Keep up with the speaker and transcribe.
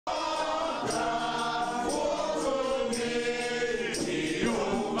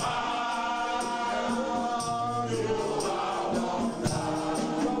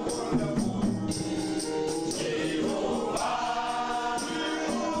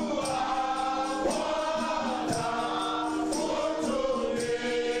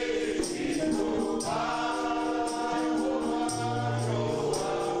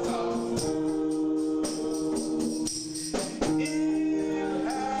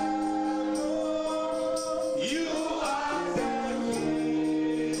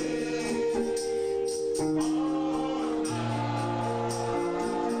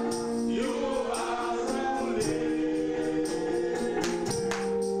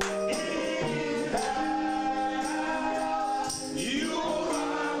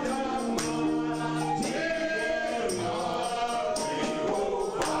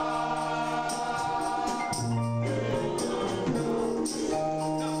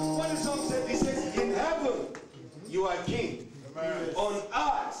You are king. Amen. On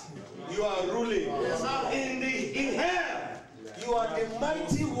earth, you are ruling. Yes. In hell, you are the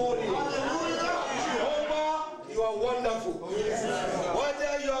mighty warrior. Jehovah, you are wonderful. Yes.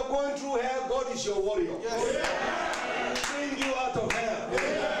 Whether you are going through hell, God is your warrior. Yes. Bring you out of hell.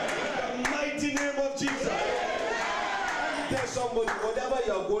 Yes. In the mighty name of Jesus. Yes. Tell somebody, whatever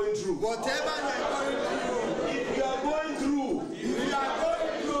you are going through. Whatever you are going through. If you are going through,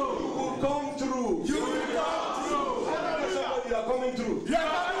 you will come through. You will come through. Somebody, you are coming through. You are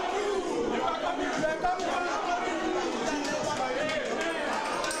coming through. You are coming through. You are coming through.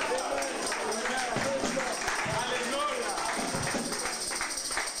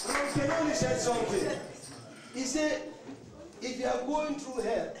 Kenoni said something. He said, if you are going through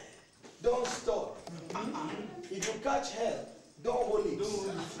hell, don't stop. If you catch hell, don't hold it.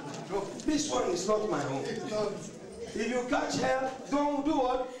 This one is not my own. If you catch hell, don't do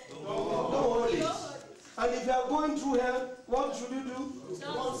what? Don't hold it. And if you are going through hell, what should you do?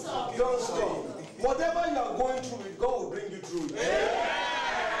 Don't stop. Don't stop. Whatever you are going through it, God will bring you through it.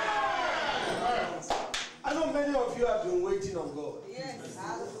 I know many of you have been waiting on God. Yes.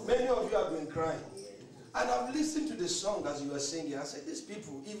 Many of you have been crying. And I've listened to the song as you were singing. I said, these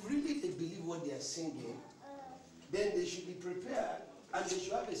people, if really they believe what they are singing, then they should be prepared and they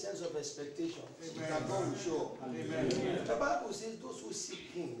should have a sense of expectation that God will show up. Amen. The Bible says those who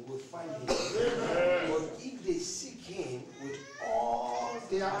seek Him will find Him. But if they seek Him with all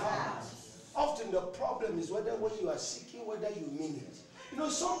their heart, often the problem is whether what you are seeking, whether you mean it. You know,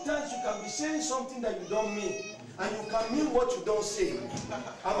 sometimes you can be saying something that you don't mean, and you can mean what you don't say.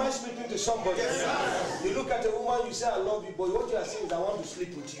 Am I speaking to somebody? Yes. You look at a woman, you say, I love you, but what you are saying is, I want to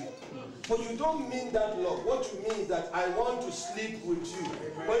sleep with you. But you don't mean that love. What you mean is that I want to sleep with you.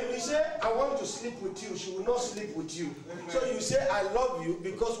 But if you say, I want to sleep with you, she will not sleep with you. So you say, I love you,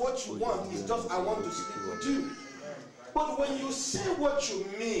 because what you want is just, I want to sleep with you. But when you say what you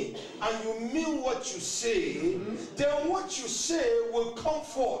mean, and you mean what you say, then what you say will come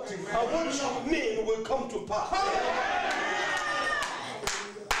forth. And what you mean will come to pass.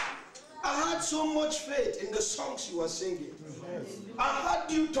 I had so much faith in the songs you were singing. I heard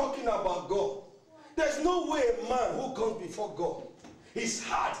you talking about God. There's no way a man who comes before God, his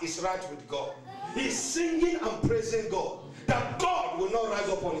heart is right with God. He's singing and praising God. That God will not rise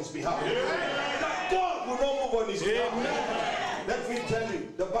up on his behalf. That God will not move on his behalf. Let me tell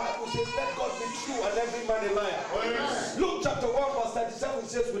you, the Bible says, let God be true and every man a liar. Luke chapter 1 verse 37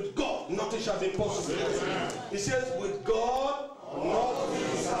 says, with God nothing shall be impossible. He says, with God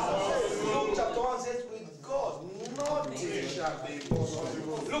nothing shall be impossible. Luke chapter 1 says, with God nothing shall be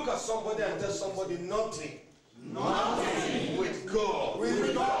impossible. Look at somebody and tell somebody, nothing. Nothing with God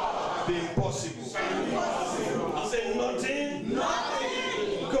will be impossible. I say nothing.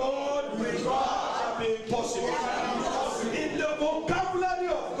 Nothing. God with God shall be impossible. In the vocabulary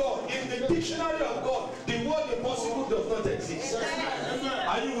of God, in the dictionary of God, the word impossible does not exist.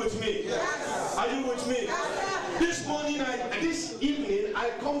 Are you with me? Yes. Are you with me? This morning, this evening,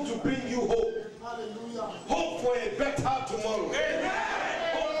 I come to bring you hope. Hallelujah. Hope for a better tomorrow.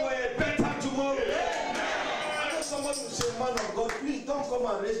 Hope for a better tomorrow. Somebody will say, man of God, please don't come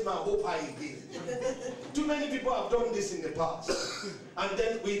and raise my hope high again. Too many people have done this in the past. And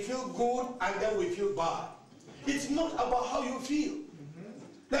then we feel good and then we feel bad. It's not about how you feel.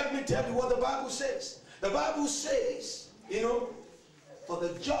 Let me tell you what the Bible says. The Bible says, you know, for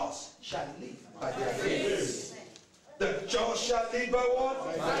the just shall live by their faith. The just shall live by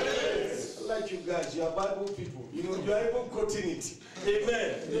what? By faith. Like you guys, you are Bible people. You know, you are even quoting it.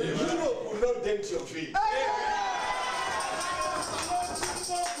 Amen. Europe will not dent your faith.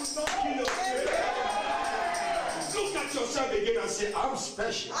 Look at yourself again and say, I'm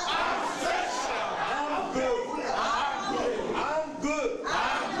special. I'm special.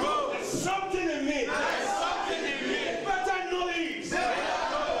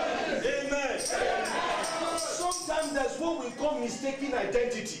 mistaken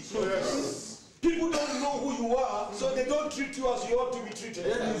identity. Yes. People don't know who you are, so they don't treat you as you ought to be treated.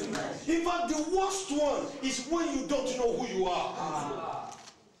 Yes. In fact, the worst one is when you don't know who you are.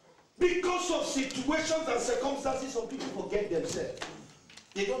 Because of situations and circumstances, some people forget themselves.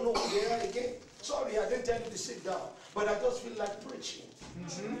 They don't know who they are again. Sorry, I didn't tell you to sit down, but I just feel like preaching.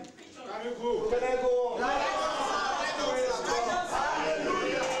 Can I go on?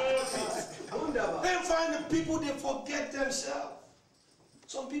 Hallelujah. Then find the people, they forget themselves.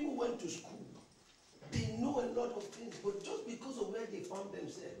 Some people went to school. They know a lot of things, but just because of where they found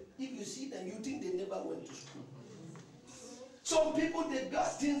themselves, if you see them, you think they never went to school. Some people, they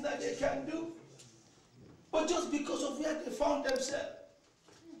got things that they can do, but just because of where they found themselves,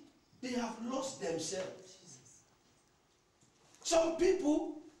 they have lost themselves. Some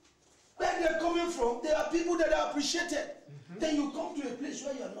people, where they're coming from, there are people that are appreciated. Then you come to a place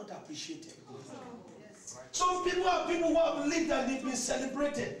where you are not appreciated. Some people are people who have lived and they've been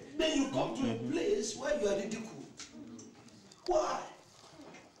celebrated. Then you come to a place where you are ridiculed. Why?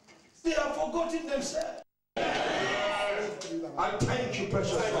 They have forgotten themselves. I thank you,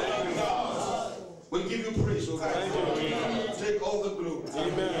 precious God. We give you praise, oh God. Take all the glory.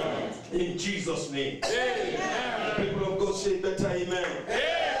 Amen. In Jesus' name. Amen. The people of God say better amen. Amen.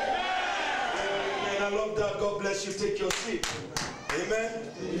 I love that. God bless you. Take your seat. Amen.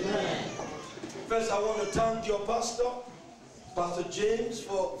 Amen. First, I want to thank your pastor, Pastor James,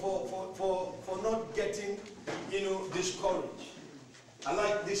 for not getting, discouraged. I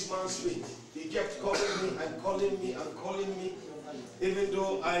like this man's faith. He kept calling me and calling me and calling me, even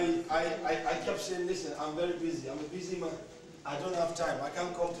though I kept saying, listen, I'm very busy. I'm a busy man. I don't have time. I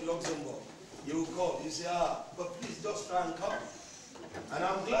can't come to Luxembourg. You will call. You say, but please just try and come. And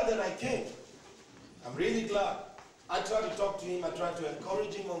I'm glad that I came. I'm really glad. I tried to talk to him. I tried to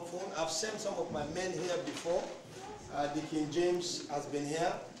encourage him on phone. I've sent some of my men here before. Deacon James has been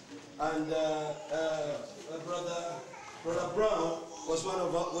here. And Brother Brown was one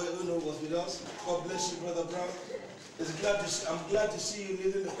of us, was with us. God bless you, Brother Brown. I'm glad to see you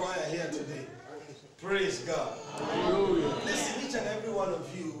leading the choir here today. Praise God. Hallelujah. Listen, each and every one of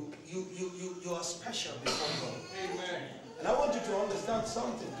you, you are special before God. Amen. And I want you to understand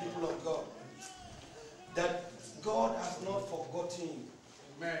something, people of God, that God has not forgotten you.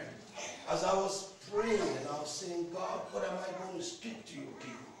 Amen. As I was praying and I was saying, God, what am I going to speak to you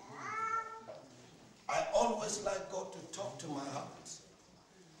people? I always like God to talk to my heart.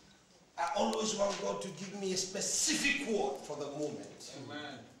 I always want God to give me a specific word for the moment.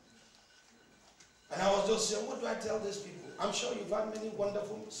 Amen. And I was just saying, what do I tell these people? I'm sure you've had many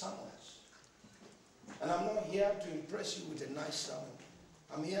wonderful sermons. And I'm not here to impress you with a nice sermon.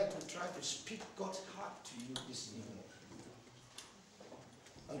 I'm here to try to speak God's heart to you this evening.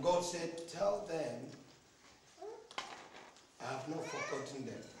 And God said, tell them, I have not forgotten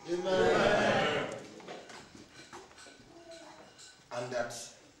them. Amen. And that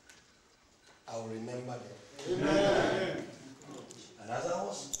I will remember them. Amen. And as I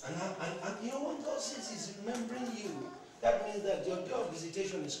was, and you know what God says He's remembering you, that means that your day of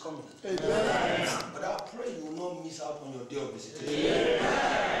visitation is coming. Amen. But I pray you will not miss out on your day of visitation.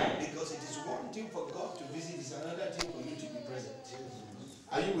 Amen. Because it is one thing for God to visit, it's another thing for you to be present.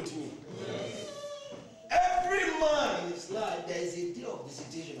 Are you with me? Yes. Every man in his life, there is a day of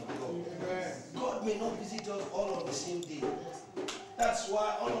visitation of God. Amen. God may not visit us all on the same day. That's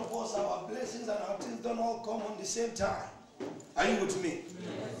why all of us, our blessings and our things don't all come on the same time. Are you with me?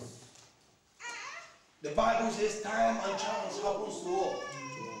 Yes. The Bible says time and chance happens to all.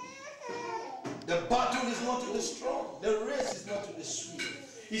 The battle is not to the strong. The race is not to the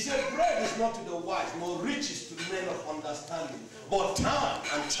swift. He said bread is not to the wise, nor riches to men of understanding. But time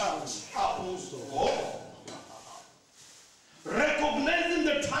and chance happens to all. Recognizing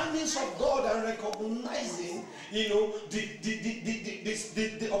the timings of God and recognizing,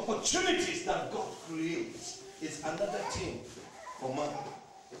 the opportunities that God creates is another thing for man.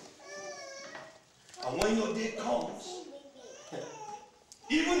 And when your day comes,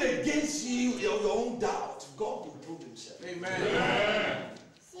 even against you, your own doubt, God will prove himself. Amen. Amen.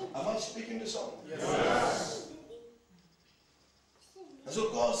 Am I speaking to someone? Yes. And so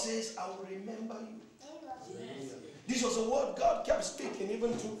God says, I will remember you. Yes. This was a word God kept speaking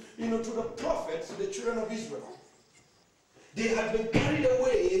even to, to the prophets, the children of Israel. They had been carried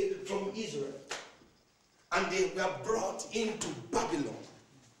away from Israel. And they were brought into Babylon,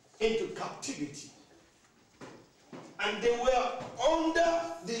 into captivity. And they were under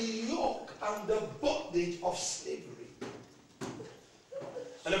the yoke and the bondage of slavery.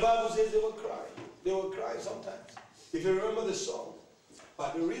 And the Bible says they were crying. They were crying sometimes. If you remember the song,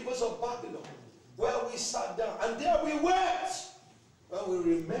 by the rivers of Babylon, where we sat down, and there we wept God will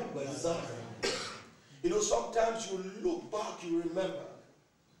remember Zion. You know, sometimes you look back, you remember.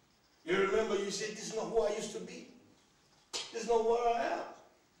 You remember, you say, this is not who I used to be. This is not where I am.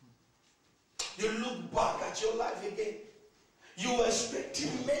 You look back at your life again. You were expecting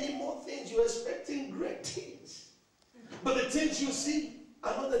many more things. You were expecting great things. But the things you see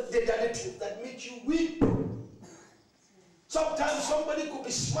are not the things that make you weep. Sometimes somebody could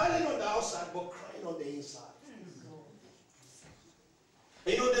be smiling on the outside but crying on the inside.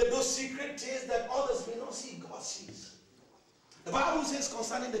 You know, there are those secret things that others may not see, God sees. The Bible says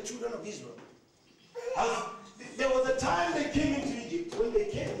concerning the children of Israel, there was a time they came into Egypt.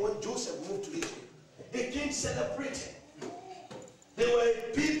 When Joseph moved to Egypt, they came celebrating. They were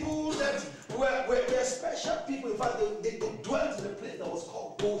people that were special people. In fact, they dwelt in a place that was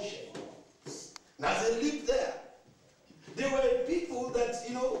called Goshen. And as they lived there, they were people that,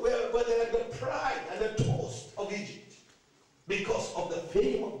 you know, were the pride and the toast of Egypt because of the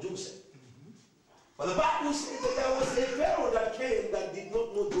fame of Joseph. But the Bible says that there was a Pharaoh that came that did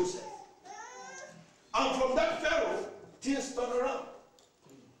not know Joseph. And from that Pharaoh, things turned around.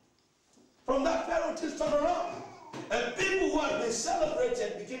 From that Pharaoh, things turned around. And people who had been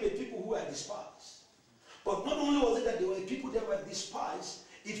celebrated became a people who were despised. But not only was it that they were people that were despised,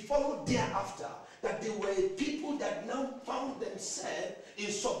 it followed thereafter that they were people that now found themselves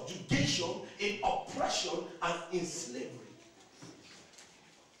in subjugation, in oppression, and in slavery.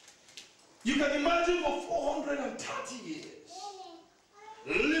 You can imagine for 430 years,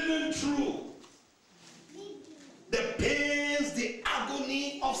 living through the pains, the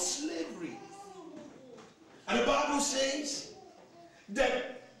agony of slavery. And the Bible says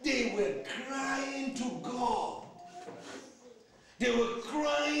that they were crying to God. They were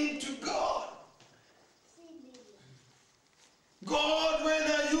crying to God. God, when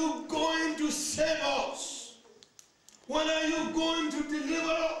are you going to save us? When are you going to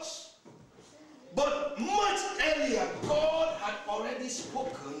deliver us? But much earlier, God had already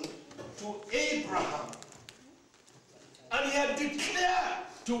spoken to Abraham. And he had declared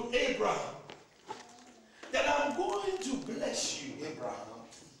to Abraham that I'm going to bless you, Abraham.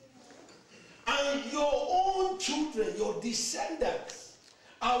 And your own children, your descendants,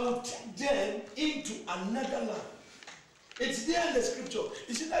 I will take them into another land. It's there in the scripture.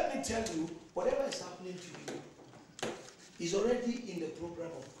 You see, let me tell you, whatever is happening to you is already in the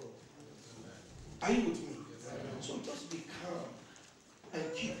program of God. Are you with me? So just be calm and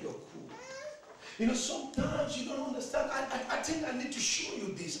keep your cool. You know, sometimes you don't understand. I think I need to show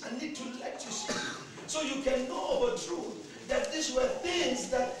you this. I need to let you see. So you can know the truth. That these were things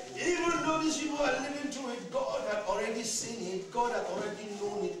that even though these people are living through it, God had already seen it. God had already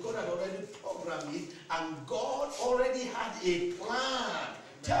known it. God had already programmed it. And God already had a plan.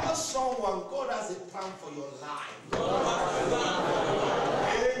 Tell someone, God has a plan for your life.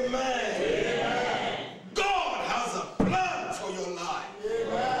 Amen. Amen. God has a plan for your life.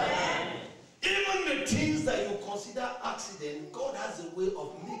 Amen. Even the things that you consider accident, God has a way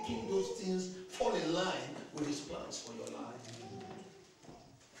of making those things fall in line with his plans for your life.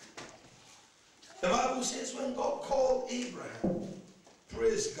 The Bible says when God called Abraham,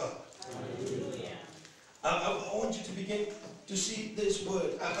 praise God. Hallelujah. I want you to begin to see this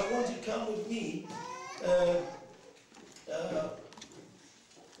word. I want you to come with me.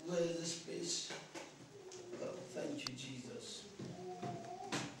 Where is this place? Oh, thank you, Jesus.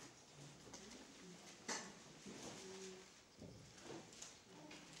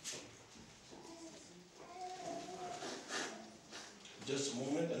 Just a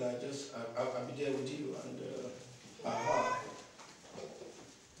moment, and I'll be there with you. And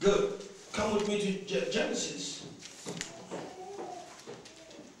good. Come with me to Genesis,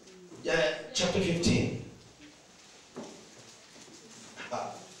 chapter 15.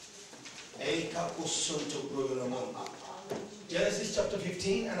 Genesis chapter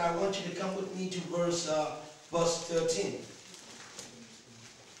 15, and I want you to come with me to verse 13.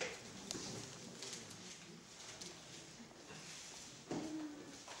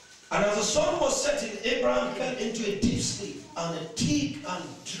 And as the sun was setting, Abraham fell into a deep sleep, and a thick and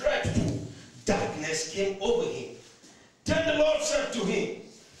dreadful darkness came over him. Then the Lord said to him,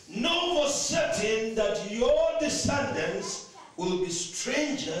 know for certain that your descendants will be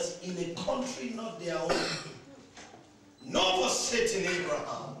strangers in a country not their own. Know for certain,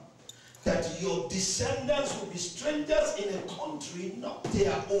 Abraham, that your descendants will be strangers in a country not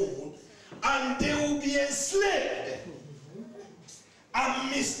their own, and they will be enslaved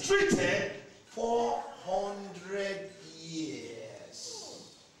and mistreated 400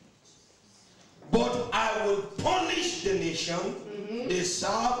 years. But I will punish the nation they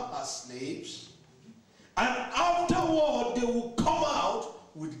serve as slaves, and afterward they will come out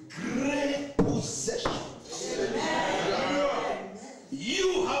with great possessions.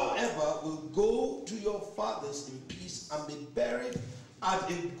 You, however, will go to your fathers in peace and be buried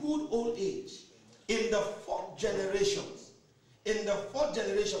at a good old age in the fourth generation. In the fourth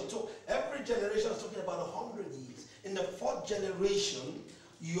generation. So every generation is talking about 100 years. In the fourth generation,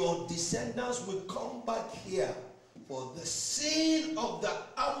 your descendants will come back here. For the sin of the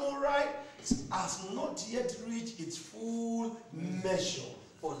Amorites has not yet reached its full measure.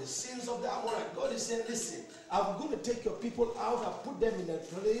 For the sins of the Amorites, God is saying, listen, I'm going to take your people out and put them in the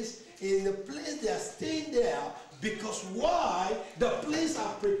place they are staying there. Because why? The place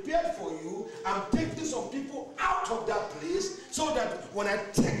I've prepared for you, I'm taking some people out of that place so that when I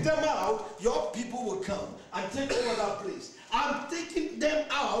take them out, your people will come and take over that place. I'm taking them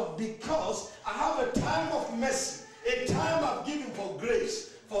out because I have a time of mercy, a time I've given for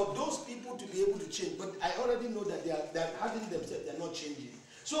grace for those people to be able to change. But I already know that they're having themselves, they're not changing.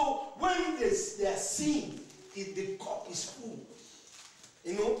 So when they are seeing if the cup is full,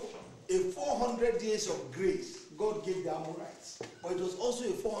 you know, a 400 years of grace God gave the Amorites, but it was also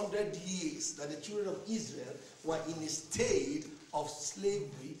a 400 years that the children of Israel were in a state of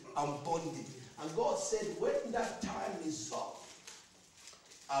slavery and bondage. And God said, when that time is up,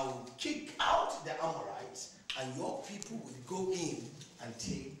 I will kick out the Amorites and your people will go in and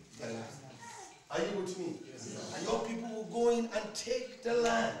take the land. Are you with me? Yes. And your people will go in and take the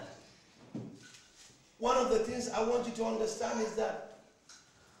land. One of the things I want you to understand is that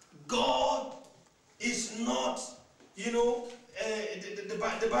God is not, you know,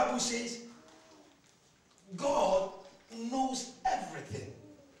 the Bible says God knows everything.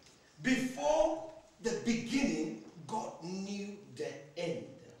 Before the beginning, God knew the end.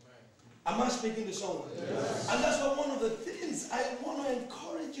 Am I speaking to someone? Yes. And that's why one of the things I want to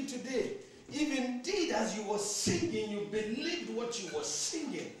encourage you today, if indeed as you were singing, you believed what you were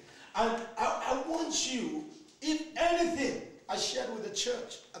singing. And I want you, if anything, I shared with the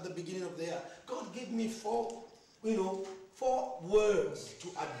church at the beginning of the year, God gave me four words to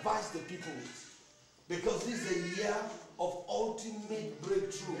advise the people with. Because this is a year of ultimate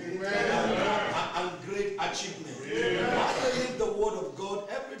breakthrough and great achievement. I believe the word of God.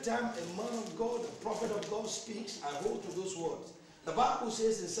 Every time a man of God, a prophet of God speaks, I hold to those words. The Bible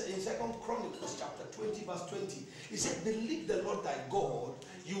says in 2 Chronicles chapter 20 verse 20, it said, believe the Lord thy God,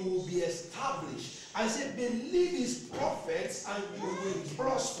 you will be established. I said, believe his prophets and you will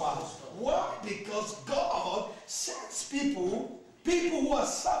prosper. Why? Because God sends people who are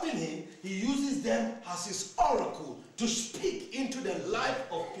serving him, he uses them as his oracle to speak into the life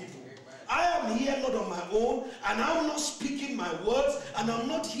of people. I am here not on my own, and I'm not speaking my words, and I'm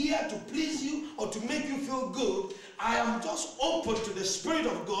not here to please you or to make you feel good. I am just open to the Spirit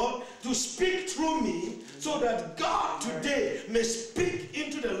of God to speak through me so that God today may speak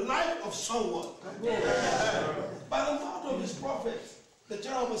into the life of someone. By the mouth of his prophets, the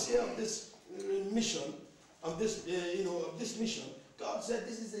general overseer of this mission, of this mission, God said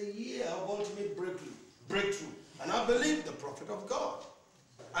this is a year of ultimate breakthrough. And I believe the prophet of God.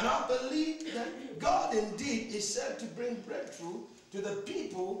 And I believe that God indeed is said to bring breakthrough to the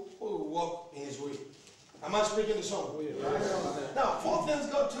people who will walk in his way. Am I speaking to someone? Oh, yeah. Now, four things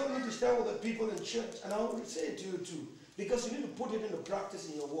God told me to share with the people in church, and I will say it to you too, because you need to put it into practice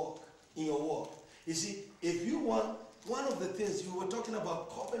in your walk. You see, if you want, one of the things you were talking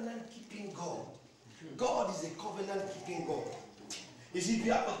about, covenant-keeping God. God is a covenant-keeping God. You see, if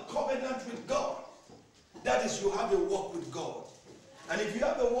you have a covenant with God, that is, you have a walk with God. And if you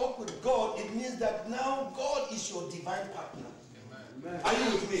have a walk with God, it means that now God is your divine partner. Amen. Are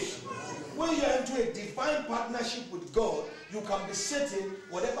you with me? When you are into a divine partnership with God, you can be certain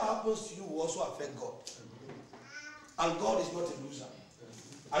whatever happens to you will also affect God. And God is not a loser.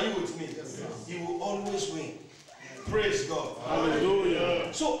 Are you with me? He will always win. Praise God.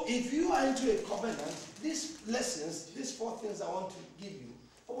 Hallelujah. So if you are into a covenant, these lessons, these four things I want to give you,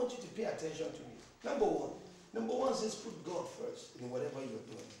 I want you to pay attention to me. Number one says put God first in whatever you're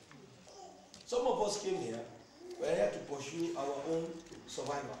doing. Some of us came here, we're here to pursue our own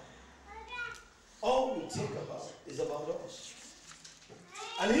survival. All we think about is about us.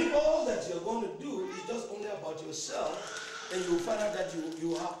 And if all that you're going to do is just only about yourself, then you'll find out that you'll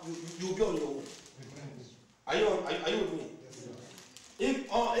be on your own. Are you with me?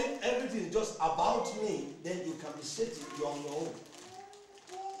 If everything is just about me, then you can be sitting, you're on your own.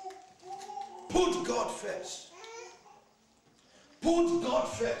 Put God first. Put God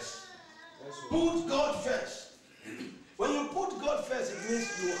first. Put God first. When you put God first, it means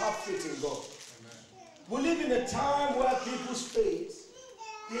you have faith in God. We live in a time where people's faith,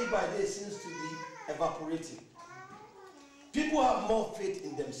 day by day, seems to be evaporating. People have more faith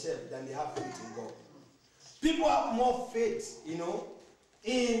in themselves than they have faith in God. People have more faith,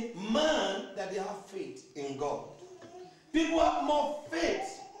 in man than they have faith in God. People have more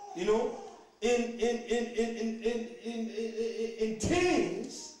faith, in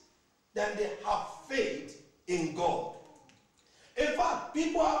things than they have faith in God. In fact,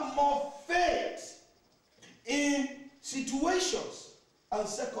 people have more faith in situations and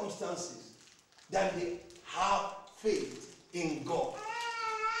circumstances than they have faith in God.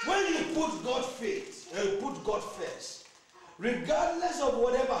 When you put God faith and you put God first, regardless of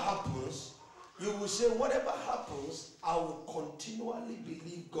whatever happens, you will say, whatever happens, I will continually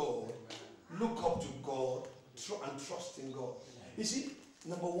believe God, look up to God, and trust in God. You see,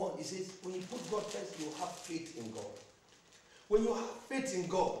 number one, it says, when you put God first, you have faith in God. When you have faith in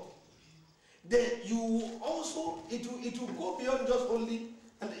God, then you also, it will go beyond just only,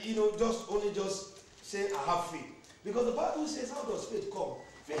 and just say, I have faith. Because the Bible says, how does faith come?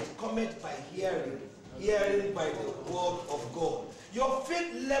 Faith cometh by hearing, hearing by the word of God. Your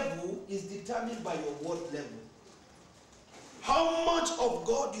faith level is determined by your word level. How much of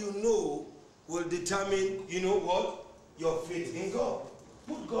God you know will determine, your faith in God.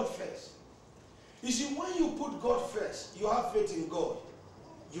 Put God first. You see, when you put God first, you have faith in God.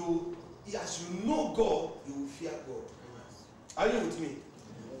 As you know God, you will fear God. Are you with me?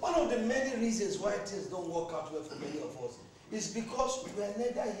 One of the many reasons why things don't work out well for many of us is because we are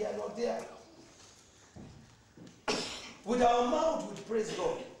neither here nor there. With our mouth, we praise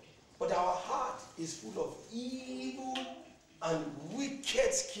God, but our heart is full of evil and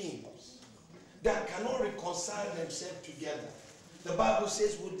wicked schemes that cannot reconcile themselves together. The Bible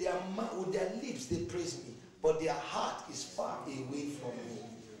says, with their lips they praise me, but their heart is far away from me.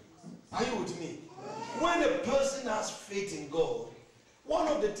 Are you with me? When a person has faith in God, one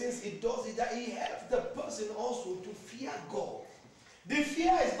of the things it does is that it helps the person also to fear God. The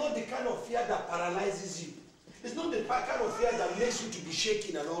fear is not the kind of fear that paralyzes you. It's not the kind of fear that makes you to be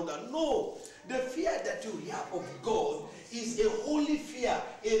shaking and all that. No. The fear that you have of God is a holy fear,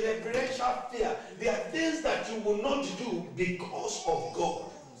 a reverential fear. There are things that you will not do because of God.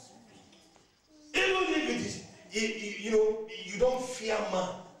 Even if it is, you don't fear man.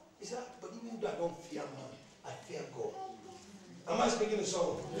 It's like, but even though I don't fear man, I fear God. Am I speaking to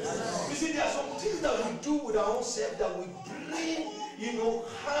someone? Yes. You see, there are some things that we do with our own self that we bring,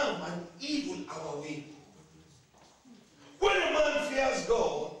 harm and evil our way. When a man fears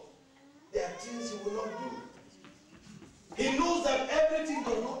God, there are things he will not do. He knows that everything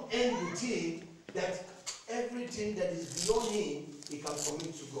does not end with him, that everything that is beyond him, he can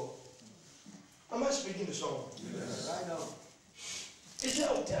commit to God. Am I speaking to someone? Yes. Right now. He said,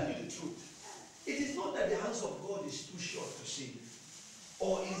 I will tell you the truth. It is not that the hands of God is too short to see,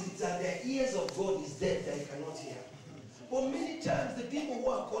 or is it that the ears of God is dead that he cannot hear. But many times the people who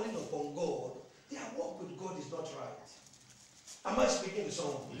are calling upon God, their walk with God is not right. Am I speaking to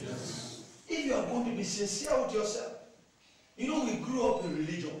someone? Yes. If you are going to be sincere with yourself, we grew up in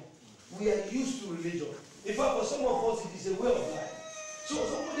religion. We are used to religion. In fact, for some of us, it is a way of life. So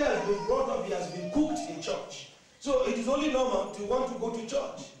somebody has been brought up, he has been cooked in church. So it is only normal to want to go to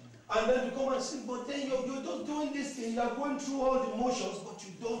church. And then to come and sing, but then you're just doing this thing, you're going through all the motions, but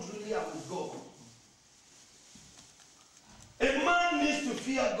you don't really have with God. A man needs to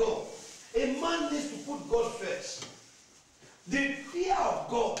fear God. A man needs to put God first. The fear of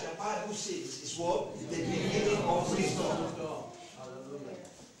God, the Bible says, is what? The beginning of wisdom.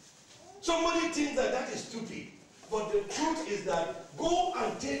 Somebody thinks that is stupid. But the truth is that go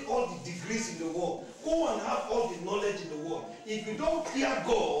and take all the degrees in the world. Go and have all the knowledge in the world. If you don't fear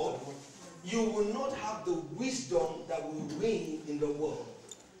God, you will not have the wisdom that will reign in the world.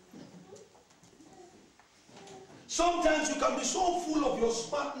 Sometimes you can be so full of your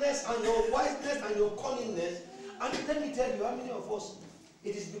smartness and your wiseness and your cunningness. And let me tell you, how many of us,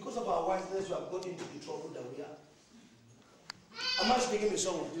 it is because of our wiseness we have got into the trouble that we are. Am I speaking to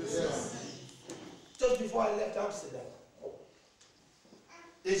someone? Yes. Just before I left Amsterdam,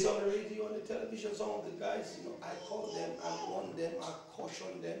 there's on the radio, on the television, some of the guys, I called them, I warned them, I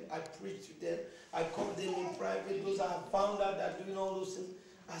cautioned them, I preached to them, I called them in private, those I found out that doing all those things.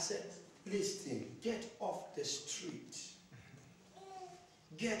 I said, listen, get off the street.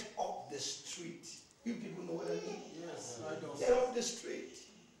 Get off the street. You people know what I mean? Yes, I know. Get off the street.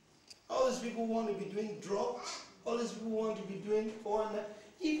 All these people want to be doing drugs. All these people want to be doing foreign.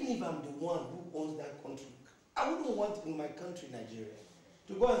 Even if I'm the one who owns that country, I wouldn't want in my country, Nigeria,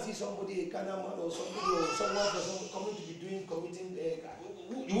 to go and see somebody, a Kanaman or somebody or someone coming to be committing.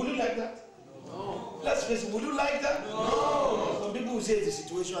 You wouldn't like that? No. Let's face it, would you like that? No. Some people will say it's the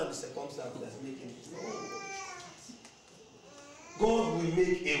situation and the circumstance that's making it. No. God will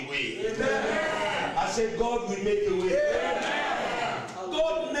make a way. Amen. I said, God will make a way. Amen.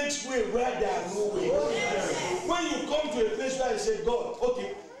 God makes way where there are no way. When you come to a place where you say, God,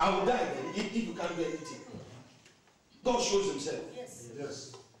 okay, I will die then if you can't do anything. God shows himself.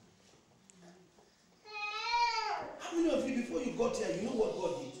 Yes. How many of you, before you got here, you know what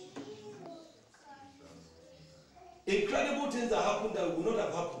God did? Incredible things that happened that would not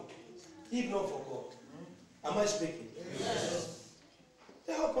have happened if not for God. Am I speaking? Yes.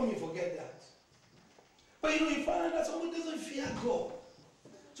 Then how come you forget that? But you find out that someone doesn't fear God.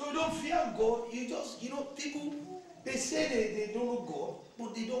 So you don't fear God, you just, people, they say they don't know God,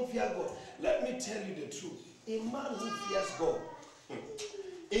 but they don't fear God. Let me tell you the truth. A man who fears God,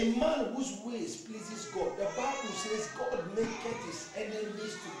 a man whose ways pleases God, the Bible says God maketh his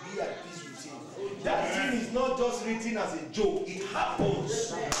enemies to be at peace with him. That thing is not just written as a joke. It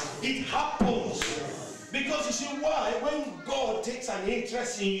happens. It happens. Because you see why? When God takes an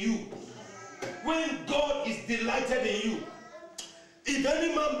interest in you, when God is delighted in you, if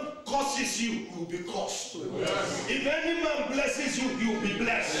any man curses you, you will be cursed. Yes. If any man blesses you, you will be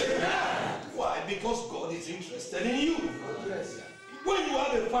blessed. Yes. Why? Because God is interested in you. Yes. When you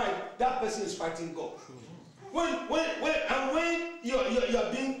have a fight, that person is fighting God. When you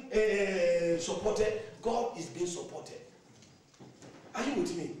are being supported, God is being supported. Are you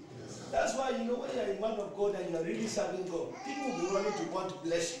with me? Yes. That's why when you are a man of God and you are really serving God, people will be running to want to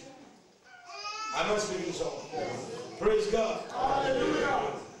bless you. I'm not speaking so. Yes. Praise God.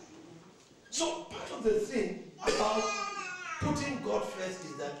 Hallelujah. So part of the thing about putting God first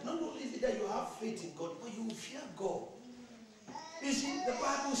is that not only is it that you have faith in God, but you will fear God. You see, the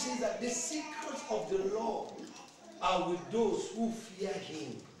Bible says that the secrets of the Lord are with those who fear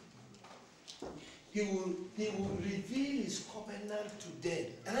him. He will reveal his covenant to them.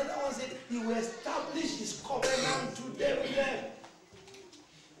 Another one said he will establish his covenant to them.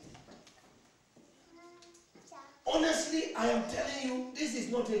 Honestly, I am telling you, this is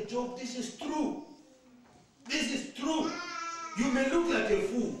not a joke. This is true. This is true. You may look like a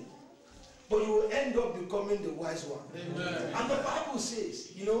fool, but you will end up becoming the wise one. Amen. And the Bible says,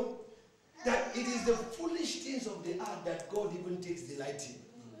 that it is the foolish things of the earth that God even takes delight in.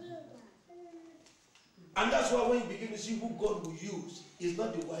 And that's why when you begin to see who God will use, is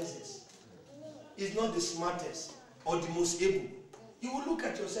not the wisest, is not the smartest, or the most able. You will look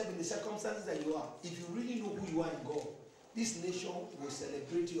at yourself in the circumstances that you are. If you really know who you are in God, this nation will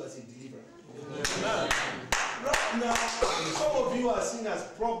celebrate you as a deliverer. Amen. Right now, some of you are seen as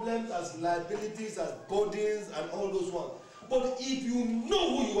problems, as liabilities, as burdens, and all those ones. But if you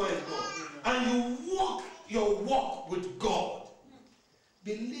know who you are in God, and you walk your walk with God,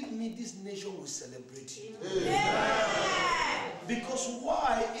 believe me, this nation will celebrate you. Amen. Because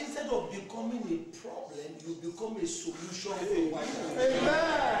why? Instead of becoming a problem, you become a solution for why.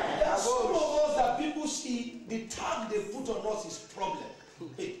 Amen. There are some of us that people see, the tag they put on us is problem.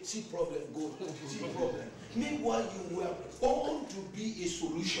 Hey, see problem, go. See problem. Meanwhile, you were born to be a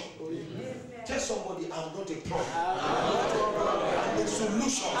solution. Amen. Tell somebody, I'm not a problem. I'm a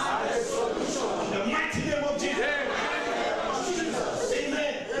solution. In the mighty name of Jesus.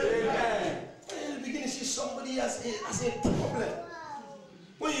 Amen. Amen. In the beginning, see somebody as a problem.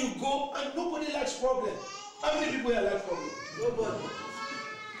 When you go, and nobody likes problem. How many people here like problem? Nobody.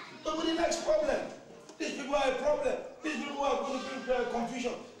 Nobody likes problem. These people are a problem. These people are going to bring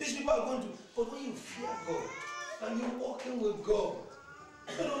confusion. These people are going to. But when you fear God and you're walking with God,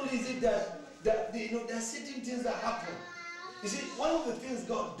 not only is it that there are certain things that happen. You see, one of the things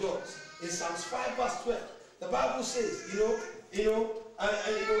God does in Psalms 5 verse 12, the Bible says,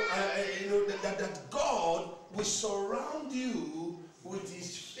 that God will surround you with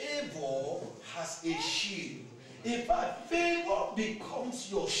his favor as a shield. In fact, favor becomes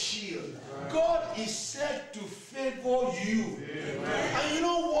your shield. God is said to favor you. Amen. And you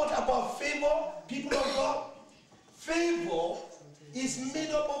know what about favor, people of God? Favor is made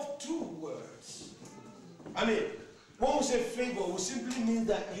up of two words. I mean, when we say favor, we simply mean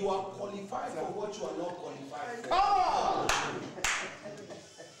that you are qualified for what you are not qualified for.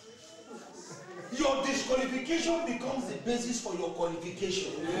 Your disqualification becomes the basis for your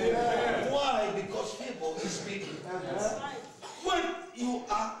qualification. Yeah. Why? Because favor is speaking. When you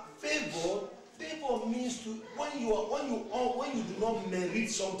are favored, favor means to when you do not merit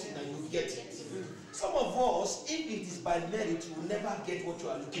something and you get it. Some of us, if it is by merit, you will never get what you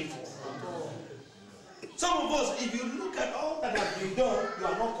are looking for. Some of us, if you look at all that has been done, you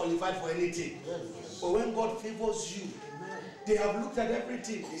are not qualified for anything. But when God favors you, they have looked at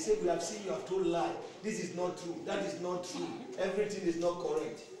everything. They say, we have seen you have told lie. This is not true. That is not true. Everything is not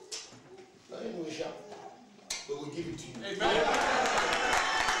correct. we will give it to you. Amen.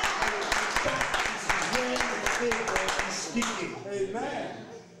 Favor is speaking. Amen.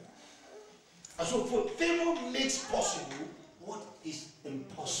 And so for favor makes possible what is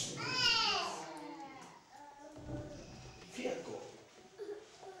impossible. Fear God.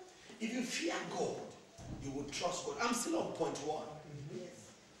 If you fear God, you will trust God. I'm still on point 1.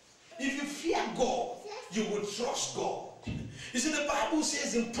 If you fear God, you will trust God. You see, the Bible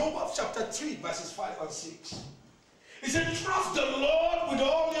says in Proverbs chapter 3, verses 5 and 6. It said, trust the Lord with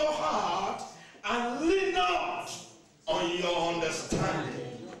all your heart and lean not on your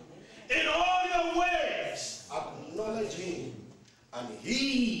understanding. In all your ways, acknowledge him, and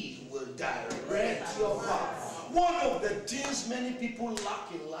he will direct your path. One of the things many people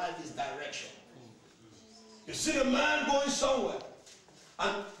lack in life is direction. You see the man going somewhere,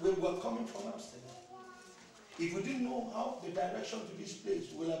 and we were coming from Amsterdam. If we didn't know how the direction to this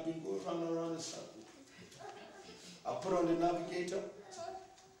place, we would have been going round and round in circle. I put on the navigator.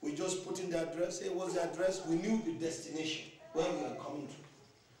 We just put in the address. Hey, what's the address? We knew the destination, where we are coming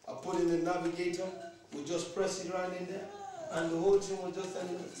to. I put in the navigator. We just press it right in there. And the whole thing was just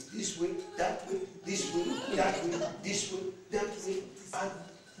telling us this way, that way, this way, that way, this way, that way. And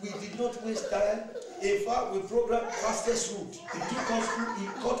we did not waste time. In fact, we programmed fastest route. It took us through,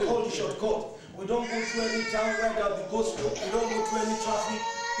 it cut all the shortcut. We don't go through any town right out the go slow. We don't go through any traffic.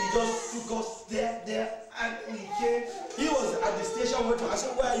 He just took us there, and we came. He was at the station waiting. I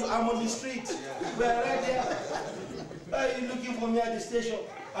said, where are you? I'm on the street. We're right there. Why are you looking for me at the station?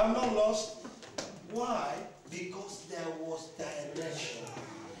 I'm not lost. Why? Because there was direction.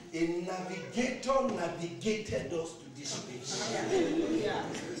 A navigator navigated us to this place.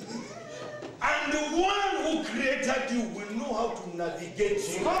 And the one who created you will know how to navigate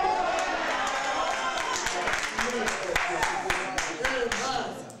you.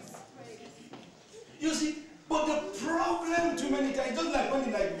 You see, but the problem too many times, just like when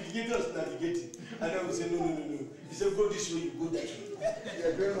the navigator is navigating, and I will say, no. He said, go this way, you go that way.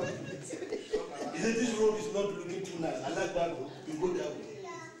 He said, this road is not looking too nice. I like that road, you go that way.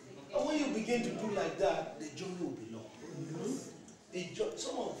 And when you begin to do like that, the journey will be long.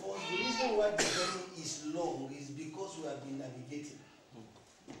 Some of us, the reason why the journey is long is because we have been navigating.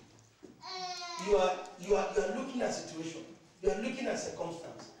 You are looking at situation. You are looking at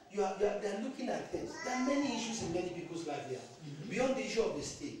circumstance. They are looking at things. There are many issues in many people's life here. Beyond the issue of the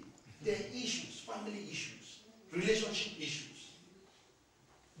state, there are issues, family issues, relationship issues,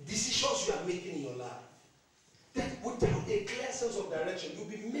 decisions you are making in your life. That without a clear sense of direction, you'll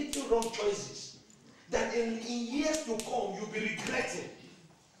be making wrong choices. That in years to come, you'll be regretting.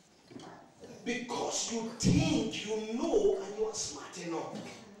 Because you think you know and you are smart enough.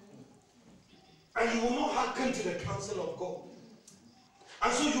 And you will not hearken to the counsel of God.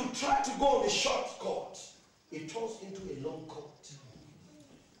 And so you try to go on the shortcut. It turns into a long cut.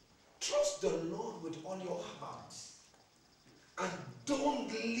 Trust the Lord with all your heart. And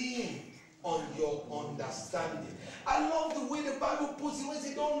don't lean on your understanding. I love the way the Bible puts it when it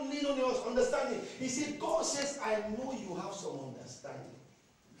says don't lean on your understanding. He said, God says, I know you have some understanding.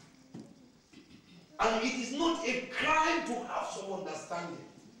 And it is not a crime to have some understanding.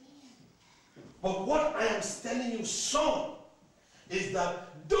 But what I am telling you, son, is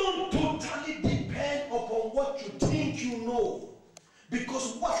that don't totally depend upon what you think you know.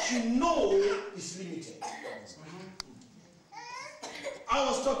 Because what you know is limited. I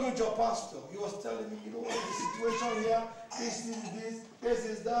was talking to your pastor. He was telling me, you know what, the situation here, this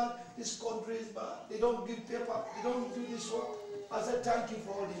is that, this country is bad. They don't give paper, they don't do this work. I said, thank you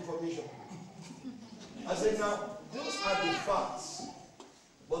for all the information. I said, now, those are the facts.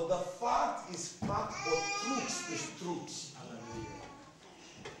 But the fact is fact, but truth is truth.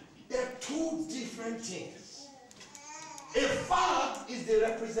 They're two different things. A fact is the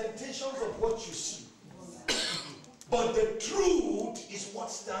representations of what you see. But the truth is what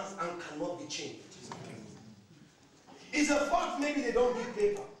stands and cannot be changed. It's a fact maybe they don't give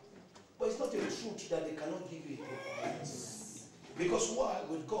paper. But it's not a truth that they cannot give you a paper. Because why?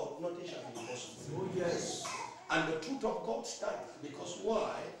 With God, nothing shall be impossible. Oh, yes. And the truth of God stands. Because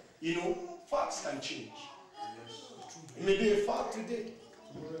why? You know, facts can change. It may be a fact today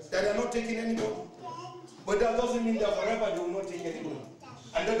that they are not taking anybody. But that doesn't mean that forever they will not take anybody.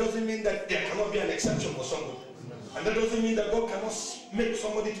 And that doesn't mean that there cannot be an exception for somebody. And that doesn't mean that God cannot make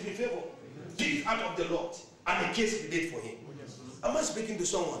somebody to be favored. Give out of the Lord, and the case be made for him. Am I speaking to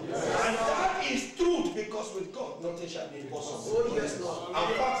someone? Yes. And that is truth, because with God, nothing shall be impossible. Oh, yes, Lord.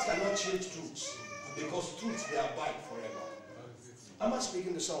 And facts cannot change truths, because truths, they abide forever. Am I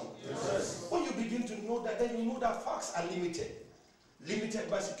speaking to someone? Yes. When you begin to know that, then you know that facts are limited. Limited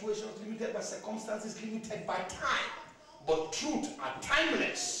by situations, limited by circumstances, limited by time. But truth are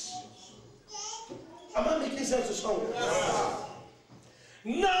timeless. Am I making sense to someone? Yes.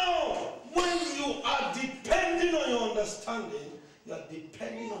 Now, when you are depending on your understanding, you are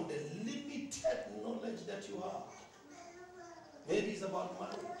depending on the limited knowledge that you have. Maybe it's about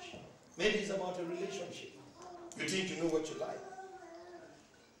marriage. Maybe it's about a relationship. You think you know what you like.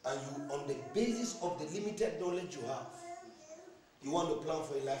 And you, on the basis of the limited knowledge you have, you want to plan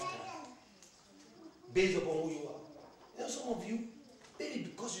for a lifetime. Based upon who you are. You know, some of you, maybe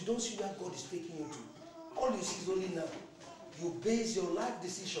because you don't see where God is taking you to. All you see is only now. You base your life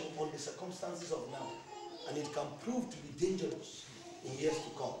decision on the circumstances of now. And it can prove to be dangerous in years to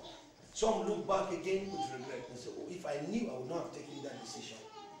come. Some look back again with regret and say, oh, if I knew, I would not have taken that decision.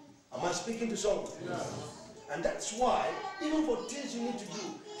 Am I speaking to someone? Yes. And that's why, even for things you need to do,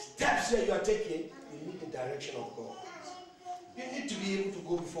 steps that you are taking, you need the direction of God. You need to be able to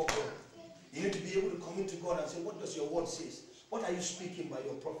go before God. You need to be able to come into God and say, what does your word say? What are you speaking by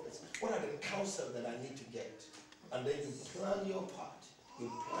your prophets? What are the counsel that I need to get? And then you plan your part. You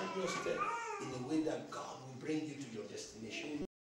plan your step in a way that God will bring you to your destination.